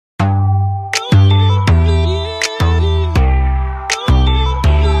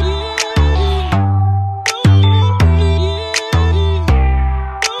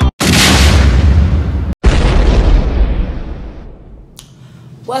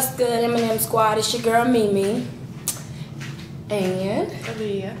What's good, m.msquadd? It's your girl Mimi. And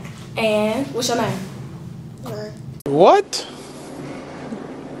Aaliyah. And what's your name? What?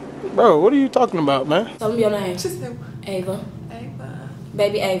 Bro, what are you talking about, man? Tell them your name. Just Ava. Ava.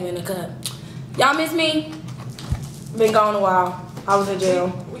 Baby Ava in the cup. Y'all miss me? Been gone a while. I was in jail.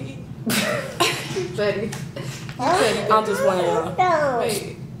 Betty. I'm just playing, y'all.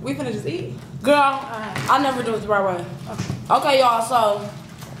 Wait, we finna just eat? Girl, I never do it the right way. Okay, y'all, so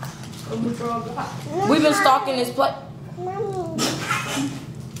we've been stalking this place.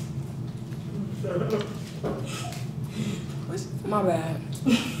 My bad.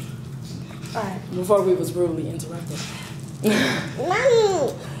 Alright, before we was rudely interrupted.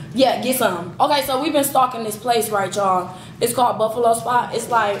 Yeah, get some. Okay, so we've been stalking this place, right, y'all? It's called Buffalo Spot. It's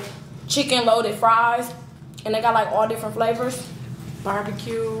like chicken loaded fries, and they got like all different flavors.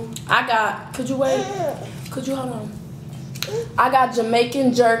 Barbecue. I got, could you wait? Could you hold on? I got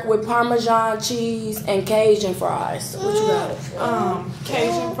Jamaican jerk with Parmesan cheese and Cajun fries. What you got?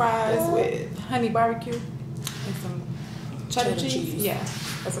 Cajun fries with honey barbecue and some cheddar cheese. Yeah,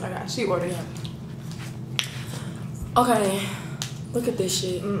 that's what I got. She ordered. Okay, look at this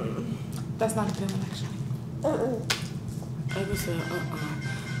shit. That's not a feeling, actually. Ava said,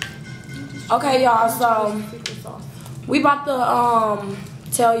 Okay, y'all, so we about to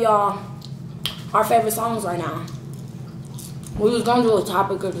tell y'all our favorite songs right now. We was gonna do a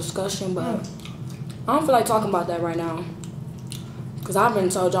topic of discussion, but I don't feel like talking about that right now. Cause I've been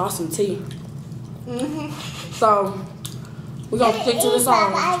told y'all some tea. So we're gonna stick to the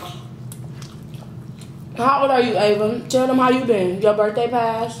songs. How old are you, Ava? Tell them how you been. Your birthday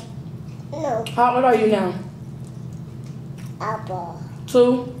passed? No. How old are you now? Apple.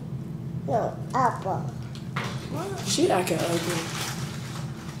 2? No, apple. She acting ugly.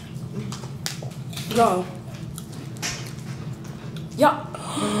 Go. Yeah.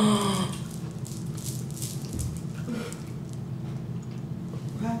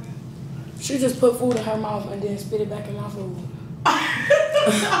 She just put food in her mouth and then spit it back in my food.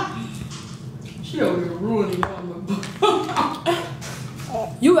 She over here ruining y'all.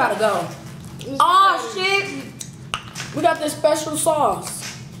 You gotta go. Oh shit! We got this special sauce.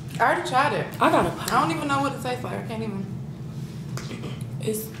 I already tried it. I got a I don't even know what it tastes like. I can't even.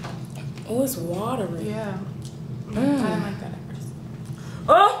 It's watery. Yeah. I didn't like that at first.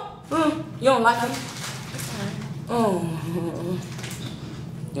 Oh, you don't like it? It's alright.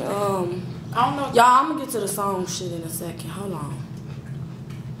 I don't know. Y'all, I'm gonna get to the song shit in a second. Hold on.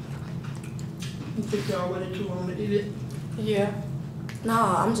 You think y'all ready to want to eat it? Yeah.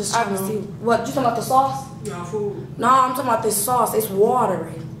 Nah, I'm just trying to see. What, you talking about the sauce? Y'all food. Nah, I'm talking about this sauce. It's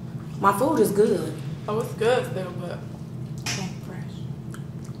watery. My food is good. Oh, it's good still, but it ain't fresh.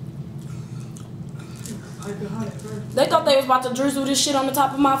 I can hunt it first. They thought they was about to drizzle this shit on the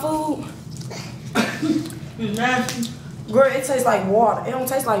top of my food. It's nasty. Girl, it tastes like water. It don't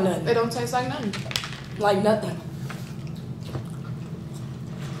taste like nothing. It don't taste like nothing. Like nothing.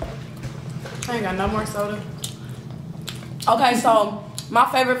 I ain't got no more soda. Okay, so my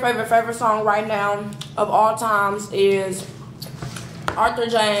favorite song right now of all times is Arthur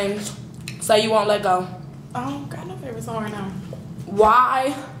James, Say You Won't Let Go. I don't got no favorite song right now.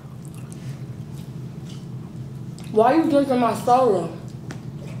 Why? Why you drinking my soda?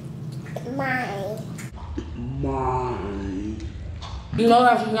 Mine. You know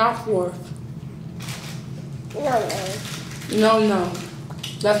that's not yours. No.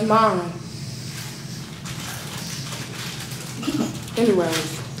 That's mine.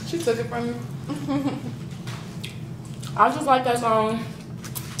 Anyways. She took it from me. I just like that song.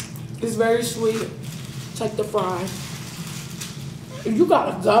 It's very sweet. Take the fry. You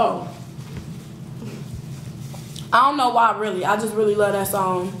gotta go. I don't know why really. I just really love that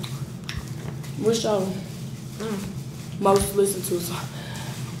song. What's your most listened to song?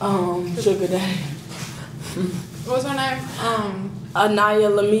 Sugar Daddy. What's her name? Anaya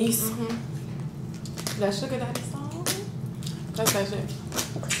Lamise. That Sugar Daddy song? That's that shit.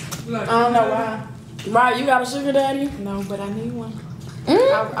 Like, I don't know why. Right, you got a sugar daddy? No, but I need one.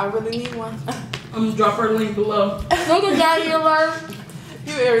 I really need one. I'm gonna drop her link below. Sugar daddy alert.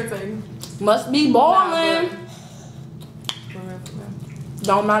 You irritating. Must be boiling. For real, for real.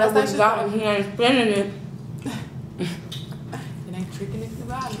 Don't matter what That's you that got, shit he ain't spinning it. It ain't tricking if you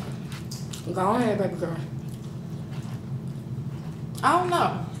got it. Go ahead, baby girl. I don't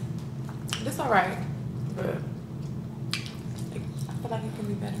know. It's alright. But I feel like it can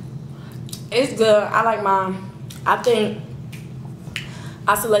be better. It's good. I like mine. I think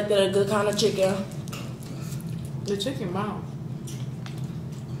I selected a good kind of chicken. The chicken bomb.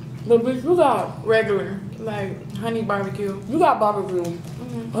 But bitch, you got Regular. Like honey barbecue. barbecue.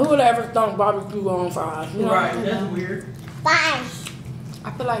 Who would ever thunk barbecue on fries? You know? Right, that's weird. Bye.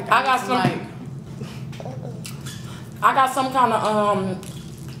 I feel like I got some. I got some kind of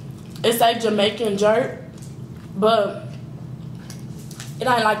it's like Jamaican jerk, but it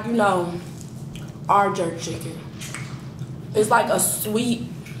ain't like, you know, our jerk chicken. It's like a sweet.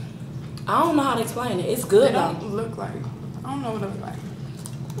 I don't know how to explain it. It's good It though. don't look like. I don't know what it looks like.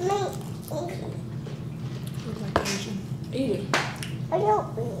 Look like Asian. Eat it. I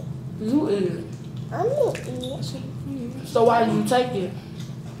don't eat. You eat it. I'm not eat. So why do you take it?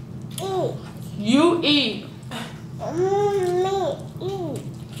 Eat. You eat. Me eat.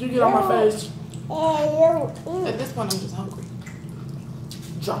 You get on my face. And you At eat. this point, I'm just hungry.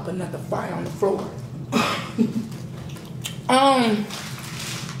 Drop another fry on the floor.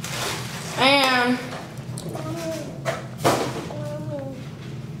 And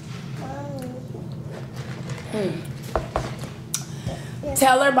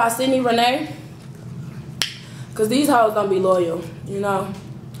Tell Her by Sydney Renee. Cause these hoes don't be loyal, you know.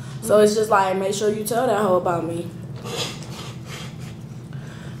 So it's just like, make sure you tell that hoe about me.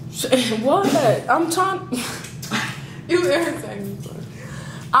 What? I'm trying. You irritate me.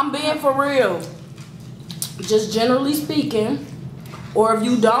 I'm being for real. Just generally speaking. Or if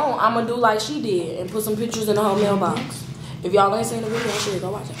you don't, I'm gonna do like she did and put some pictures in the whole mailbox. If y'all ain't seen the video, shit,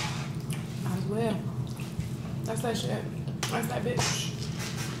 go watch it. Might as well. That's that shit. That's that bitch.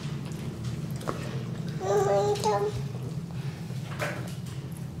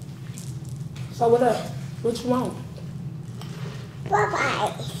 So what up? What you want?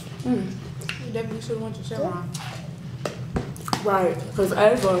 Bye-bye. You definitely should have went to Chevron. Right, cause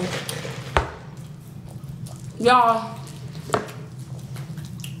Ava, y'all,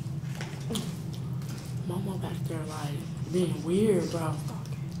 Mama back there like being weird, bro.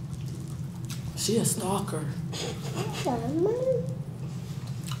 She a stalker.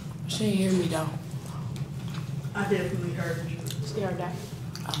 She ain't hear me though. I definitely heard you. She heard that.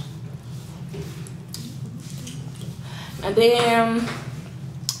 And then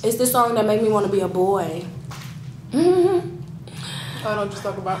it's the song that make me want to be a boy. Oh, don't just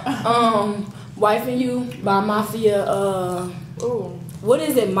talk about. Wife and You by Mafia. Ooh. What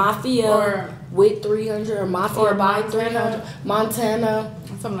is it? Mafia Or- with 300 or Mafia or by Montana. 300? Montana.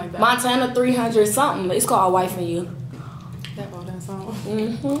 Something like that. Montana 300 something. It's called Wife and You. That old that song.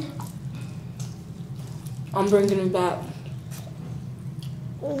 I'm bringing it back.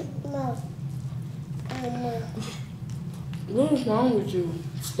 No. What is wrong with you?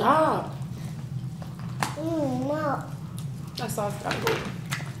 Stop. No. That sauce gotta go.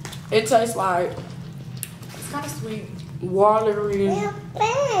 It tastes like It's kind of sweet. watery. You're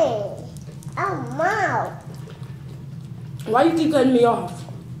big. Oh, mouth. Why you keep cutting me off?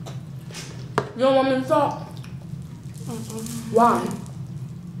 You don't want me to talk? Why?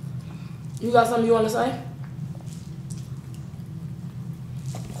 You got something you want to say?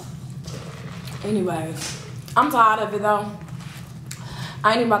 Anyways, I'm tired of it though.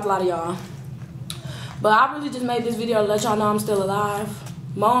 I ain't even about to lie to y'all. But I really just made this video to let y'all know I'm still alive.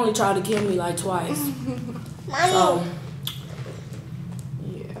 Ma only tried to kill me like twice. So,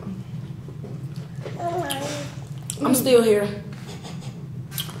 Yeah. I'm still here.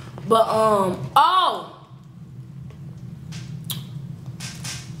 But, oh!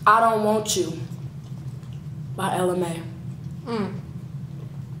 I Don't Want You by LMA.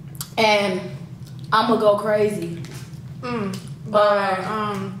 And I'ma Go Crazy by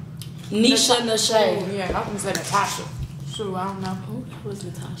Nisha Nashay. Oh, yeah, I was gonna say Natasha. Shoot, I don't know. Who was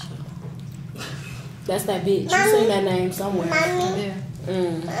Natasha? That's that bitch. You seen that name somewhere. Yeah.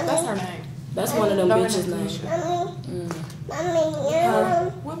 That's her name. That's one of them No, her bitches' name's names.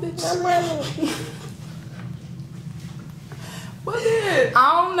 Mommy, What bitch? Mommy. What bitch?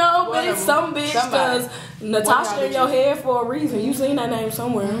 I don't know, but Whatever. it's some bitch Somebody. because Natasha Whatever in your bitch. head for a reason. You seen that name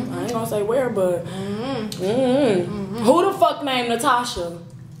somewhere. I ain't gonna say where, but who the fuck named Natasha?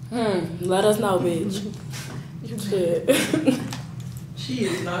 Let us know, bitch. Shit. She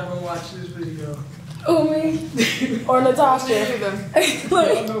is not gonna watch this video. Who, me? Or Natasha? I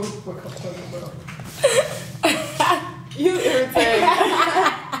don't know what I'm talking about. You irritating.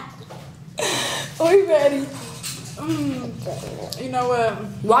 We ready? You know what?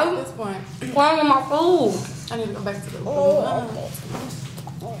 Why At you this point, playing with my food? I need to go back to the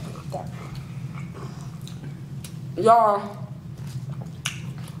Y'all,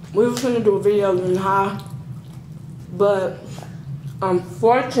 we was gonna do a video in high, but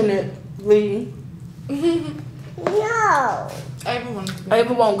unfortunately, No. Everyone.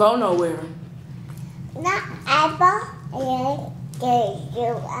 Ava won't go nowhere. Not ever. Don't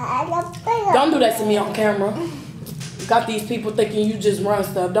Don't do that to me on camera. got these people thinking you just run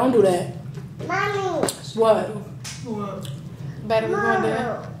stuff. Don't do that. Mommy. What? What? Better we going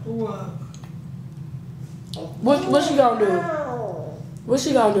there. What? What she gonna do? No. What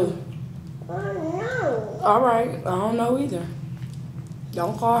she gonna do? Oh, no. All right, I don't know either.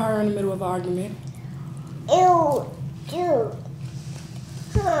 Don't call her in the middle of an argument. Ew. Ew.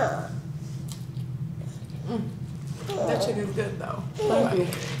 Huh. That chicken's good though. Thank you.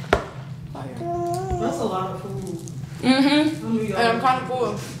 Fire. That's a lot of food. Mm-hmm. I knew y'all. And I'm kind of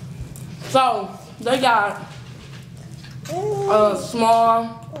full. So, they got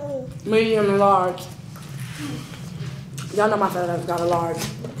small, medium, and large. Y'all know my father's got a large.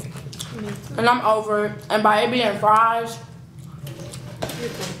 And I'm over it. And by it being fries,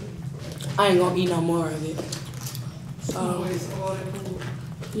 I ain't gonna eat no more of it. So, Waste all that food.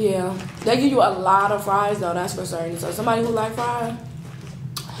 yeah. They give you a lot of fries though, that's for certain. So somebody who like fries.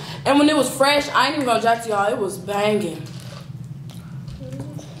 And when it was fresh, I ain't even gonna jack to y'all, it was banging.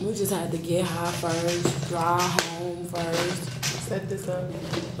 We just had to get high first, drive home first. Set this up.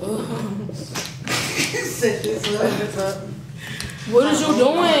 Set this Set up. this up. What is you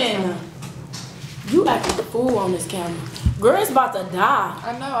doing? You acting a fool on this camera. Girl, it's about to die.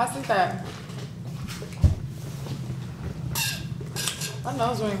 I know, I see that. My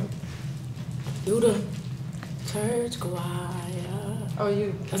nose ring. Do the church choir. Oh,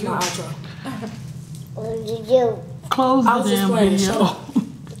 you. That's my outro. What did you do? Close I was just playing. Shut up.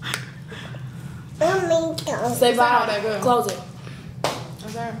 Mommy, don't. Say Sound bye. that good. Close it.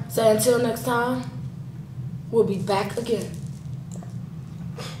 Okay. Say until next time, we'll be back again.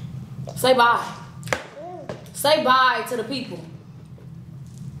 Say bye. Say bye to the people.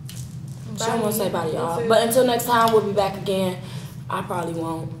 She don't want to say bye to y'all. But until next time, we'll be back again. I probably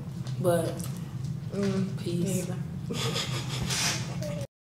won't. But peace. Neither.